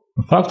largët.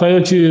 Në fakt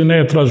ajo që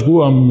ne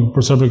trashëguam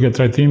për sa përket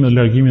trajtimit dhe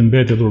largimit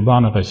mbetjet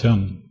urbane ka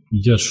qenë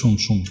një gjë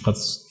shumë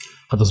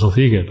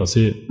katastrofike,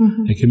 pasi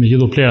e kemi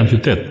gjithu plera në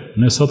qytet.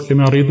 Ne sot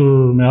kemi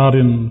arritur me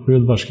arrin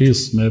kryet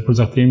Bashkisë me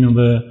përcaktimin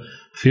dhe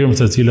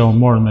firmës e cila u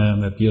morë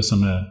me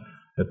pjesën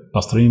e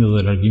pastrimit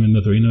dhe largimit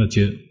me turinëve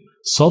që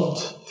sot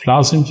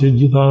flasim që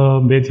gjitha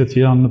mbetjet që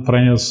janë në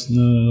Prrenjas,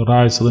 në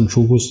Rajs dhe në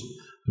Çukus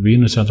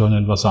vinë në qendrën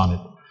e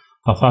Elbasanit.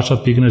 Ta thasha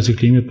pikën e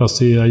riciklimit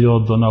pasi ajo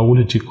do na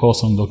ulit që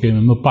kosën do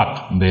kemi më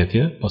pak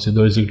mbetje, pasi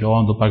do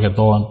riciklohen, do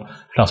paketohen,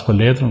 flas për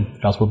letrën,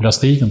 flas për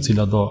plastikën,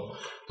 cila do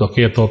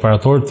ketë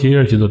operatorë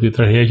tjerë që do t'i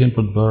tërheqin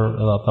për të bërë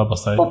edhe ata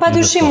pastaj. Po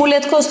padyshim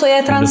ulet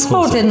kostoja e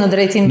transportit në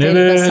drejtim të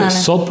Elbasanit. Neve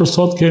sot për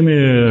sot kemi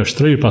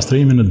shtrirë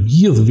pastrimin në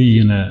gjithë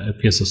vijin e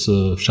pjesës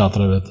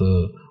fshatrave të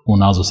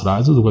Unazës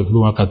Rajcës, duke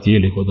filluar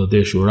Katjeli,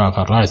 Kodadeshi,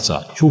 Uraka, Rajca,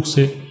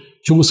 Çukusi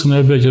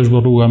në që është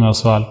bërë rruga me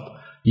asfalt.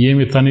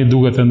 Jemi tani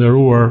duke të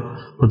nderuar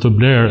për të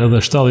blerë edhe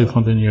 70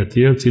 kontenierë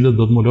tjerë, cilët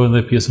do të mbulojnë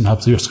edhe pjesën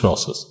hapësirës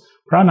Krosës.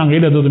 Pra në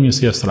ngele do të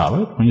Ministria e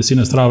Strave. Në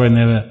Ministrinë e Strave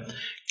neve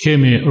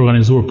kemi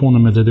organizuar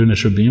punën me detyrimin e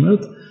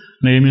shërbimet.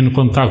 Ne jemi në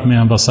kontakt me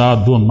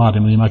ambasadë, duam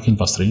marrim një makinë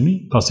pastrimi,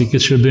 pasi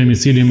këtë shërbim i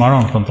cili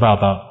mbaron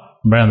kontrata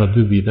brenda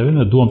 2 viteve,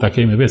 ne duam ta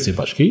kemi vetë si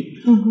bashki,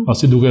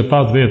 pasi duke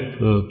pat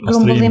vetë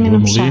pastrimin,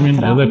 grumbullimin,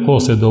 edhe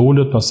koste do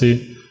ulet, pasi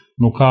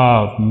nuk ka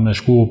me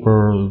shku për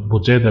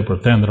buxhete, për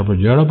tendra, për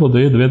gjëra, po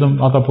do jetë vetëm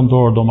ata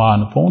punëtorë do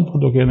marrin në fund,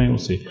 por do kenë një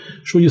usi.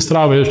 Kështu që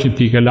Strave është një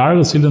pikë e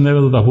largët, cilën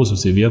neve do ta husim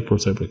si vjet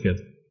për sa i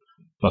përket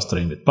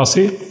pastrimit.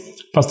 Pasi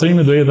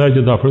pastrimi do jetë ajo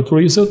që do afrojë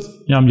turistët,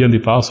 një ambient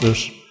i pastër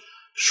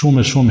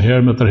është shumë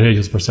herë me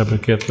tërheqjes për sa i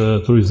përket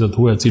turistëve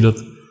tuaj, të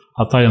cilët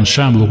ata janë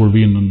shembull kur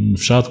vinë në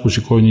fshat, ku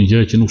shikojnë një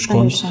gjë që nuk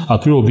shkon,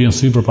 aty u bien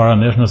sy përpara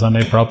nesh, nëse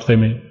ne prapë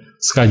themi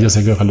s'ka gjë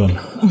se kjo kalon.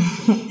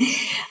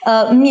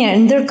 Mirë,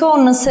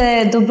 ndërkohë nëse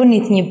do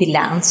bënit një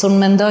bilanc, unë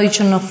mendoj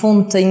që në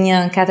fund të një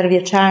 4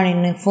 vjeçari,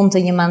 në fund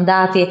të një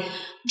mandati,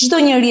 çdo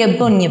njeri e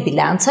bën një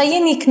bilanc. A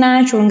jeni i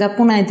kënaqur nga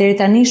puna e deri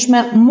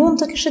tanishme, mund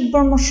të kishit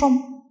bërë më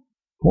shumë?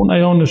 Puna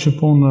jonë është një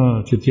punë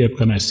që t'jep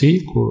kënaqësi,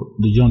 kur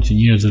dëgjon që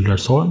njerëzit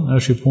vlerësojnë,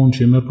 është një punë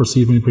që më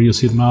përsipër një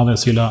përgjegjësi të madhe,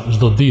 e cila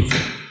çdo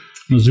ditë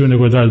në zyrën e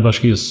kryetarit të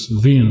bashkisë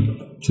vinë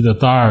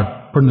qytetarë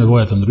për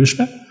nevoja të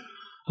ndryshme.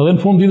 Edhe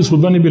në fund ditës kur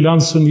bën një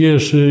bilancë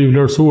ndjehesh i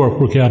vlerësuar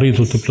kur ke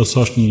arritur të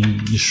plotësosh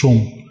një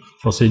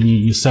shumë ose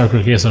një ser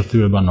kërkesa të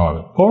tyre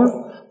banorëve. Por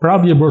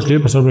prapë je bërë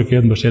për sa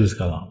përket mbështetjes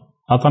ka dhënë.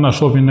 Ata na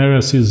shohin neve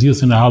si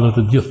zgjidhjen e hallet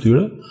të gjithë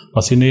tyre,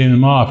 pasi ne jemi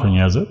më afër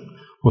njerëzve.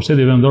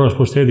 Pushteti vendor është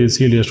pushteti i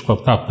cili është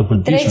kontakt të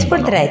përditshëm. Drejt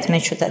për drejt me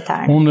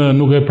qytetarin. Unë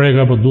nuk e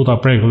preka, por duhet ta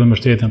prek edhe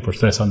mbështetjen për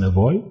stresa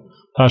nevojë.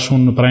 Tash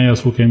unë në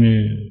Prrenjas ku kemi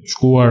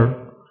shkuar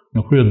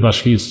në krye të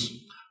bashkisë,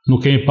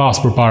 nuk kemi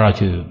pas përpara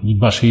që një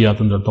bashkia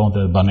të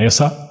ndërtonte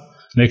banesa.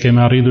 Ne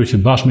kemi arritur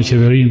që bashkë me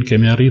qeverinë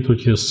kemi arritur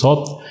që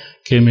sot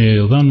kemi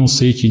dhënë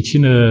mundësi që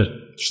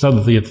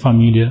 170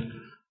 familje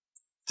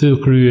të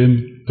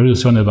kryejmë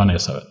reduksione e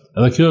banesave.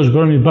 Edhe kjo është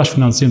bërë me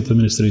bashkëfinancim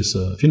të Ministrisë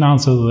së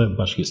Financave dhe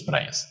Bashkisë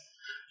Prrenjas.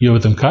 Jo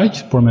vetëm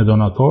kaq, por me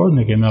donatorë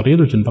ne kemi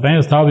arritur që në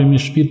Prrenjas të hapim një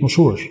shtëpi të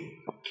moshuarsh,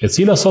 e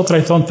cila sot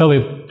trajton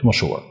 80 të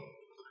moshuar.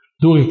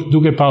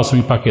 Duke pasur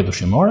një paketë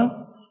ushqimore,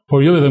 por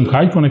jo vetëm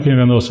kaq, por ne kemi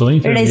vendosur edhe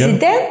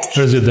një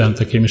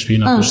rezident e kemi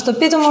shtëpinë aty.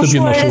 Shtëpi të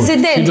moshuar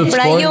rezident,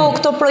 pra jo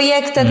këto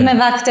projektet me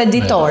vakte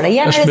ditore,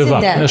 janë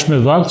rezident. Është me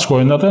vakt,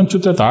 shkojnë ata në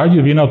qytetarë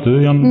që vinë aty,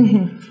 janë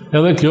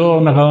edhe kjo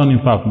na ka dhënë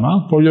impakt më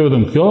madh, por jo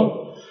vetëm kjo.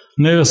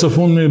 Neve së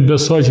fundmi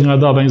besoj që nga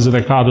data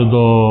 24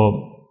 do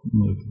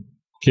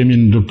kemi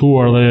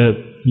ndërtuar dhe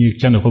një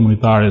qendër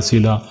komunitare e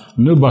cila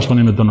në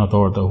bashkëpunim me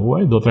donatorët e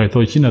huaj do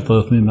trajtojë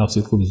 180.000 me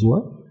aftësi të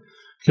kufizuar.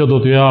 Kjo do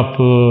t'ju jap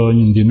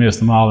një ndihmë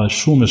të madhe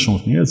shumë të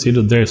mirë, e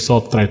cila deri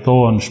sot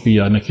trajtohen në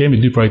shtëpia. Ne kemi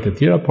 2 projekte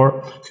tjera,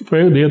 por ky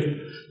projekt do jetë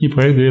një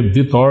projekt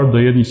ditor,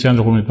 do jetë një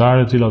qendër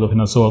komunitare e cila do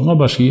financohet nga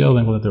Bashkia dhe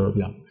nga Komiteti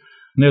Evropian.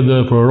 Ne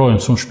do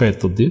prorojmë shumë shpejt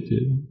këtë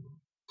ditë,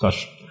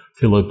 tash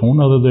filloi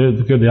puna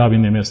dhe kjo do japë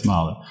një ndihmë të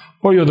madhe.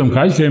 Por jo vetëm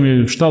kaq, kemi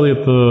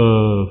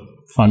 70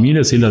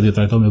 familje të cilat i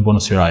trajtojnë me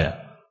bonus siraja.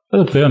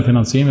 Edhe këto janë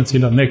financime të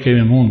cilat ne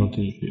kemi mundur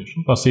të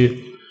jepim, pasi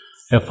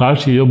e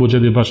thash që jo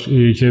buxheti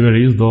i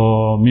qeverisë do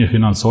mirë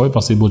financoj,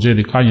 pasi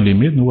buxheti ka një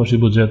limit, nuk është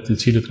i buxhet i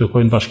cili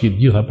kërkojnë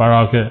bashkitë gjitha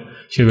parake,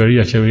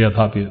 qeveria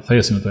të hapi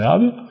thesin të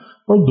japi,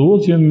 por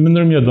duhet që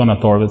ndërmjet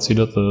donatorëve të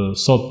cilët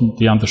sot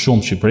janë të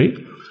shumë në Shqipëri,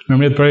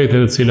 ndërmjet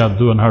projekteve të cilat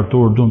duhen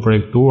hartuar, duhen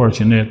projektuar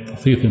që ne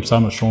të thithim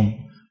sa më shumë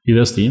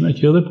investime,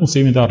 që edhe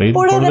punësimin të arritë.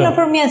 Por edhe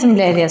nëpërmjet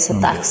mbledhjes së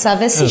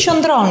taksave, si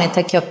qëndroni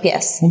te kjo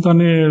pjesë? Unë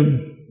tani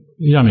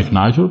jam i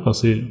kënaqur,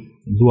 pasi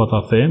dua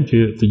ta them që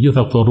të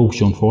gjitha këto rrugë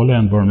që unë fola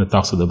janë bërë me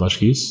taksat e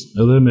bashkisë,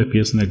 edhe me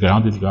pjesën e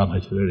grantit që ka nga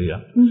qeveria.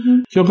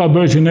 Kjo ka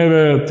bërë që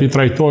neve të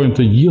trajtojmë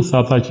të gjithë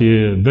ata që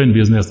bëjnë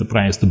biznes të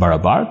Prrenjas të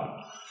barabartë,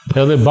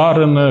 edhe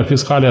barrën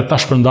fiskale ta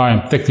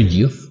shpërndajmë tek të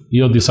gjithë,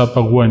 jo disa të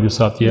paguajnë,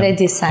 disa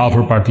tjerë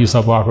afër partisë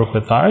apo afër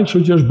kryetarit, kështu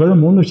që është bërë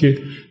mundur që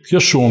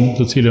kjo shumë,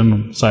 të cilën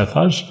sa e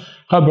thash,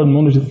 ka bërë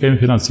mundur që të kemi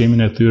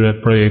financimin e këtyre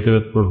projekteve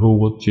për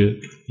rrugët që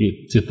i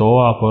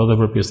citova, apo edhe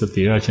për pjesë të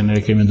tjera që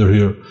ne kemi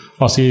ndërhyrë.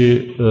 Pasi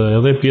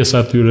edhe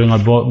pjesa e tyre nga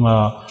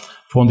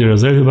Fondi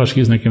rezervë i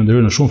bashkisë ne kemi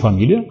ndërhyrë në shumë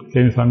familje.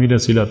 Kemi familje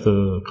të cilat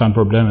kanë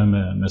probleme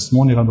me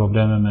smundje, kanë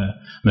probleme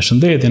me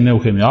shëndetin, ne u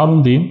kemi ardhur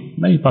ndihmë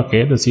me një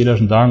paketë e cila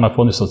është ndarë nga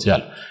fondi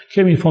social.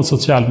 Kemi një fond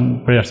social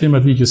për jashtëtim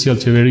atij që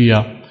sjell qeveria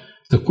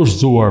të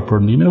kushtuar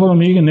për ndihmën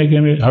ekonomike, ne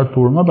kemi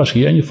hartuar nga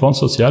bashkia një fond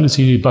social i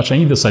cili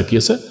bashkëngjitet kësaj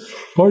pjese,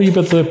 por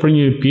jepet për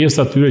një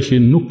pjesë atyre që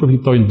nuk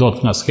përfitojnë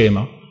dot nga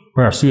skema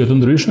për arsye të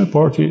ndryshme,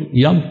 por që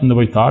janë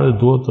nevojtarë dhe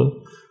duhet të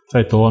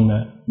trajtohen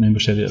me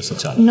mbështetje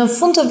sociale. Në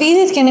fund të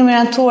vitit keni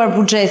miratuar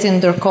buxhetin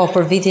ndërkohë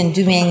për vitin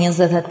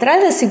 2023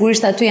 dhe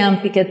sigurisht aty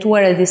janë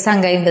piketuar edhe disa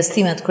nga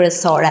investimet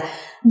kryesore.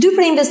 Dy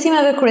prej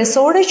investimeve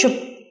kryesore që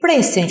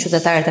presin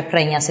qytetarët e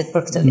Prrenjasit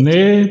për këtë vit.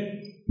 Ne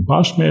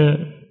bashkë me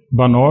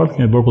banorët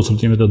kemi bërë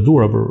konsultimet e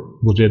dhura për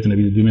buxhetin e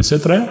vitit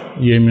 2023.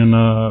 Jemi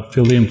në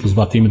fillim të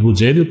zbatimit të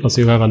buxhetit,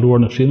 pasi ka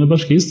kaluar në Këshillin e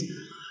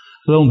Bashkisë.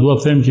 Dhe unë dua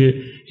të them që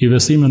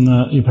investimet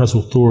në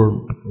infrastrukturë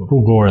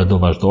rrugore do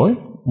vazhdojë.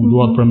 Unë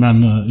dua të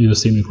përmend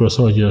investimin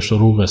kryesor që është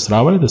rruga e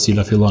Stravajt, e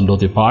cila fillon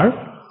loti i parë,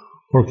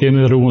 por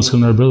kemi rrugën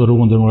Skënderbeu dhe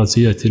rrugën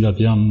Demokracia, të cilat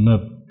janë në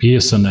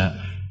pjesën e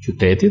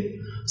qytetit,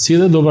 si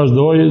dhe do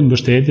vazhdojë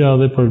mbështetja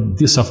edhe për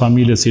disa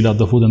familje të cilat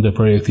do futen te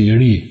projekti i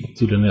ri,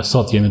 të cilën ne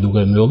sot jemi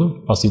duke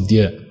mbyllur, pasi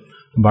dje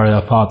mbaroi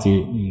afati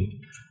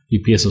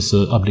i pjesës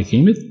së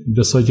aplikimit.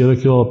 Besoj që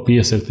edhe kjo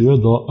pjesë e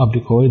këtyre do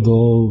aplikojë, do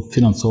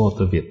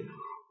financohet të vit.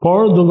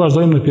 Por do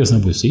vazhdojmë në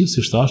pjesën e bujqësisë,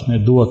 siç thash, ne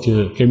duhet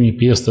që kemi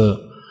një pjesë të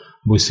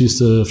bujqësisë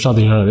të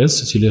fshatit Kraravec,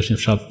 i cili është një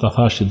fshat ta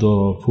thash që do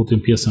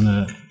futim pjesën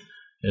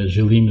e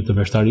zhvillimit të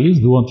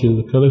veshtarisë, duan që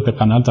këtë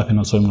kanal ta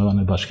financojmë nga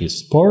ne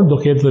Bashkisë. Por do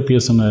ketë edhe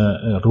pjesën e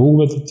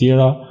rrugëve të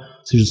tjera,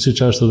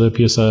 siç është edhe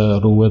pjesa e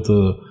rrugëve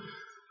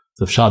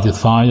të fshatit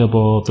Faj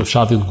apo të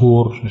fshatit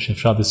Gurr, është një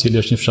fshat i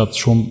cili është një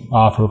fshat shumë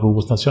afër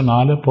rrugës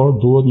nacionale, por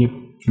duhet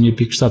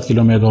 1.7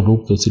 kilometra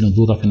rrugë të cilën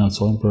duhet ta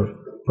financojmë për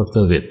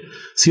këtë vit.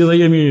 Si dhe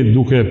jemi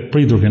duke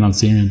pritur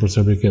financimin për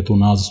sa i përket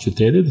unazës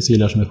qytetit, e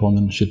cila është me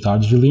fondin shqiptar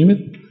të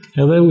zhvillimit,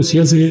 edhe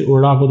ujësjellsi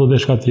Urako do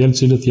të shkatjel,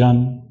 të cilët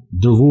janë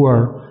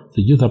dërguar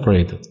të gjitha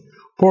projektet.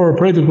 Por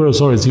projekti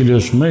kryesor i cili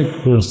është më i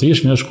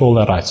rëndësishëm është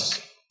shkolla e Rajcës.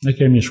 Ne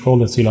kemi një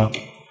shkollë e cila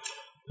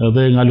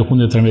edhe nga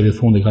lëkundja e 13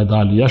 fundi ka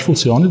dalë jashtë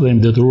funksionit dhe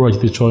jemi detyruar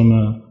që t'i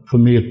çojmë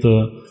fëmijët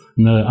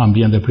në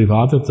ambiente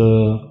private të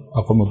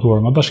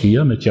akomoduar nga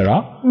bashkia me qira,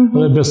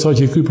 dhe besoj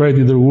që ky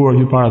projekt i dërguar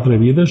që para 3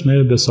 vitesh,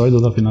 ne besoj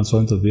do ta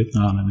financojmë të vit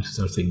nga ana e Ministrisë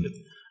së Arsimit.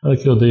 Edhe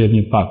kjo do jetë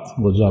një impakt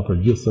goxha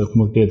për gjithë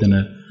komunitetin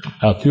e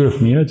atyre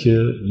fëmijëve që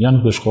janë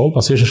në këtë shkollë,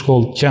 pasi është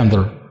shkollë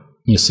qendër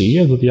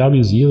njësie, do të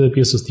japi zgjidhje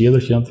pjesës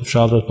tjetër që janë të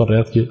fshatrave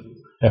përreth që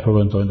e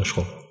frekuentojnë në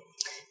shkollë.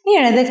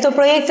 Mirë, dhe këto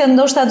projekte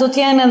ndoshta do të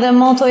jenë edhe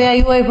motoja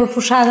juaj për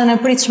fushatën e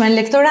pritshme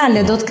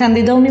elektorale. Do të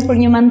kandidoni për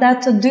një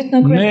mandat të dytë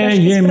në krye të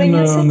Bashkisë? Ne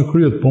jemi në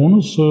krye të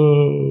punës,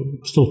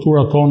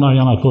 strukturat tona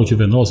janë ato që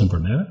vendosin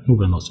për ne, nuk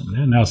vendosim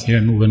ne. Ne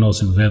asnjëherë nuk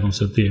vendosim vetëm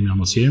se të jemi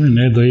apo mos jemi.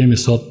 Ne do jemi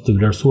sot të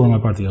vlerësuar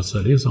me Partia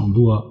Socialiste. Unë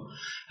dua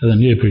edhe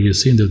një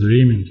përgjegjësinë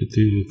detyrimin që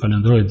ti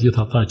falenderoj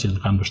gjithë ata që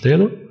kanë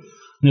mbështetur.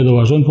 Ne do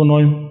vazhdojmë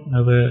punojmë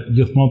edhe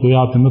gjithmonë të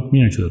japim më të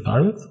mirë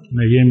qytetarëve.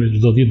 Ne jemi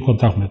çdo ditë në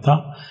kontakt me ta.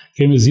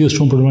 Kemi zgjidhur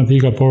shumë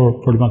problematika, por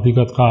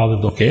problematikat ka dhe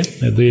do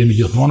ketë. Ne do jemi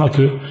gjithmonë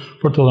aty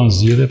për të dhënë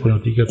zgjidhje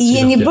problematikat.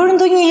 Jeni bërë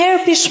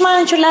ndonjëherë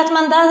pishman që lat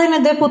mandatin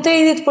e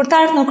deputetit për të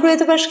ardhur në krye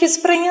të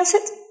Bashkisë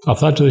Prrenjasit? Ka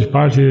thënë që i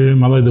parë që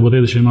mallaj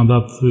deputeti që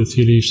mandat i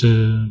cili ishte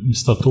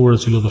një staturë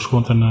që do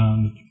shkonte në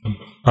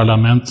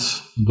parlament,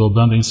 do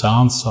bënte një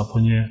seancë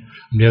apo një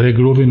mbledhje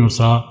grupi,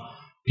 ndërsa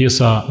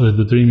pjesa dhe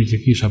detyrimi që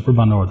kisha për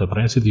banorët e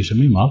Prrenjasit ishte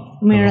më i madh.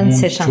 Më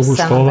rëndësishëm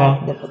se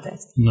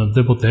në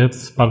deputet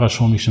paga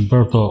shumë ishin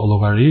bërë këto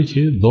llogari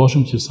që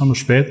doshim që sa më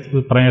shpejt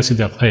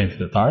Prrenjasit ja kthejmë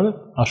qytetarëve,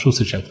 ashtu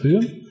siç ja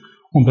kthyem.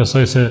 Unë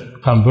besoj se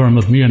kam bërë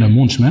më të mirën e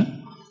mundshme,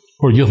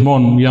 por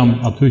gjithmonë jam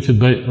aty që të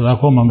bëj edhe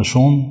akoma më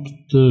shumë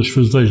të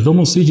shfrytëzoj çdo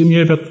mundësi që më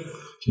jepet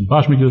që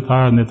bashkë me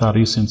qytetarët ne të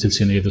arrisim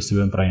cilësinë e jetës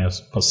të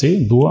Prrenjas. Pasi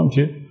duam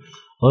që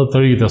edhe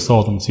të rinjtë e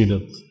sotëm, të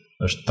cilët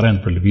është trend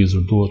për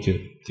lëvizur, duhet që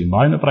t'i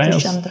mbajnë në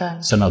Prrenjas,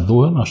 se na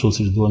duhen, ashtu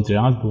siç duhen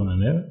Tiranës, duhen e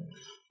neve.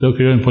 Do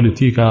krijojmë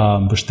politika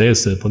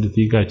mbështetëse,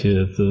 politika që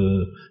të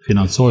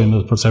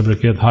financojmë për sa i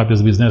përket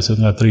hapjes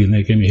biznesit nga të rinjtë.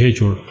 Ne kemi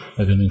hequr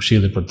në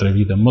Vendimkëshillin për 3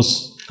 vite mos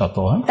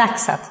tatohen.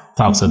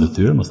 Taksat e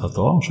tyre mos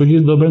tatohen. Kështu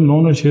që do bëjmë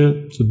nënë që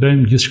të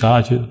bëjmë gjithçka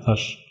që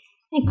thash.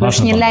 Ky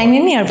është një lajm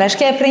i mirë.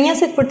 Bashkia e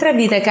Prrenjasit për 3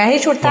 vite ka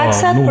hequr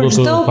taksat për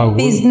çdo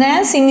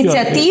biznes,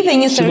 iniciativë,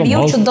 një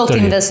seriu që do të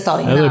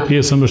investojnë. Edhe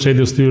pjesën e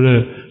mbështetjes tyre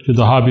që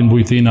do hapin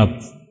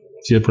bujtinat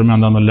që e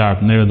përmenda më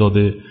lart, neve do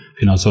të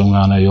financojmë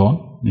nga ana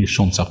jonë, një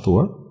shumë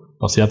caktuar,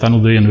 pasi ata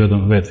nuk do jenë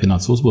vetëm vetë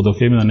financues, por do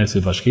kemi edhe ne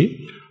si bashki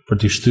për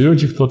të shtyrë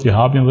që këto të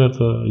hapin dhe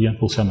të jenë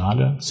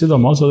funksionale,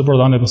 sidomos edhe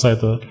për dhënien e kësaj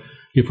të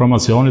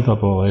informacionit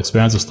apo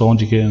eksperiencës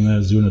tonë që kemi në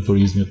zyrën e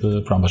turizmit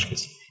pranë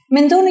Bashkisë.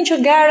 Mendoni që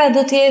gara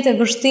do të jetë e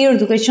vështirë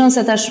duke qenë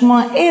se tashmë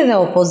edhe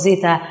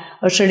opozita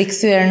është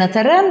rikthyer në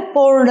terren,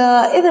 por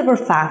edhe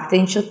për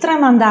faktin që 3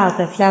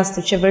 mandate flas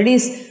të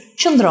qeverisë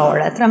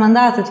qendrore, 3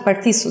 mandate të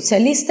Partisë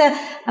Socialiste,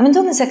 a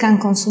mendoni se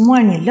kanë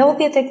konsumuar një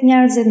lodhje tek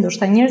njerëzit,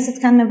 ndoshta njerëzit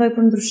kanë nevojë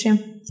për ndryshim?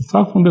 Në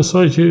fakt, unë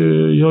besoj që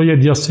jo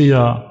jetë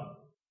gjatësia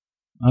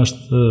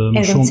është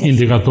më shumë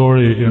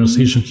indikatori i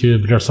rëndësishëm që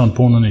vlerëson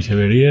punën e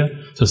qeverie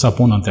se sa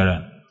punën në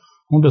teren.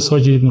 Unë besoj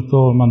që në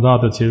këto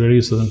mandatet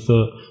qeverisë dhe në këtë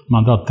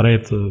mandat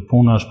tretë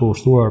puna është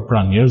përkushtuar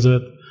pranë njerëzve,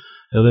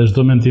 edhe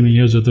çdo mendim i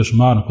njerëzve është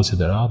marrë në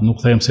konsiderat.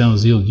 Nuk them se janë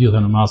zgjidhur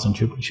gjithë në masën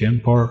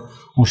 100%, por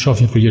unë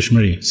shoh një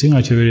përgjegjësi si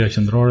nga qeveria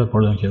qendrore,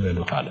 por edhe nga qeveria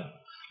lokale.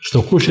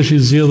 Çdo kush është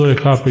i zgjedhur e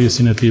ka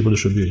përgjegjësinë e tij për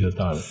të shërbyer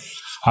qytetarët.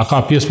 A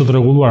ka pjesë për të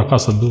rregulluar, ka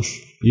sa dush.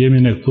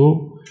 Jemi ne këtu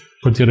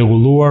për të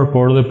rregulluar,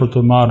 por edhe për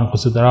të marrë në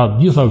konsiderat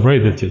gjitha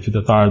vërejtjet që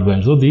qytetarët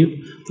bëjnë çdo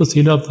ditë, të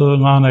cilat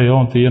nga ana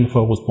jonë të jenë në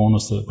fokus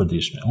punës së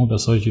përditshme. Unë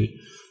besoj që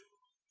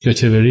kjo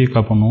qeveri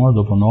ka punuar,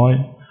 do punoj.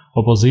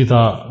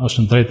 Opozita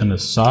është në drejtën e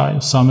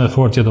saj, sa më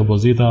fort jetë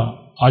opozita,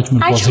 aq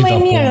më opozita puna.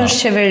 Aq më mirë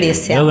është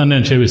qeverisja. Edhe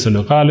ne në qeverisje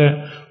lokale,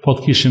 po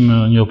të kishim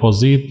një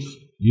opozitë,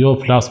 jo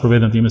flas për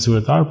veten time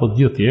sekretar, po të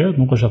gjithë tjerët,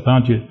 nuk është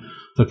thënë që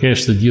të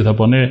kesh të gjitha,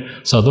 po ne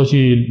sado që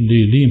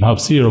i lim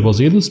hapësirë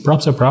opozitës,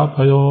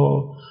 prapë ajo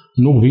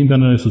nuk vinte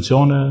në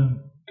institucione,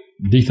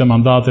 dikte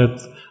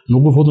mandatet,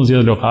 nuk u futën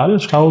zgjedhje lokale,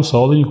 çka u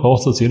solli një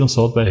kohë të cilën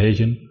sot po e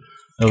heqin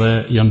edhe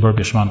janë bërë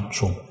pishman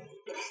shumë.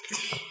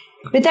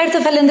 Kryetari, të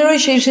falenderoj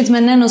që ishit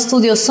me ne në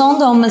studio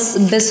sonde,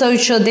 besoj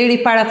që deri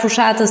para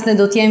fushatës ne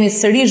do të jemi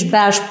sërish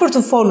bashkë për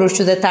të folur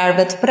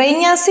qytetarëve të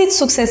Prrenjasit,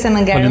 suksese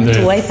me garën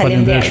tuaj.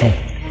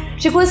 Faleminderit.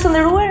 Shikues të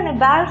nderuar, në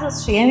bashkë do të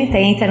shihemi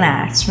të njëjtën e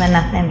ardhshme.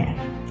 Natën e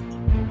mirë.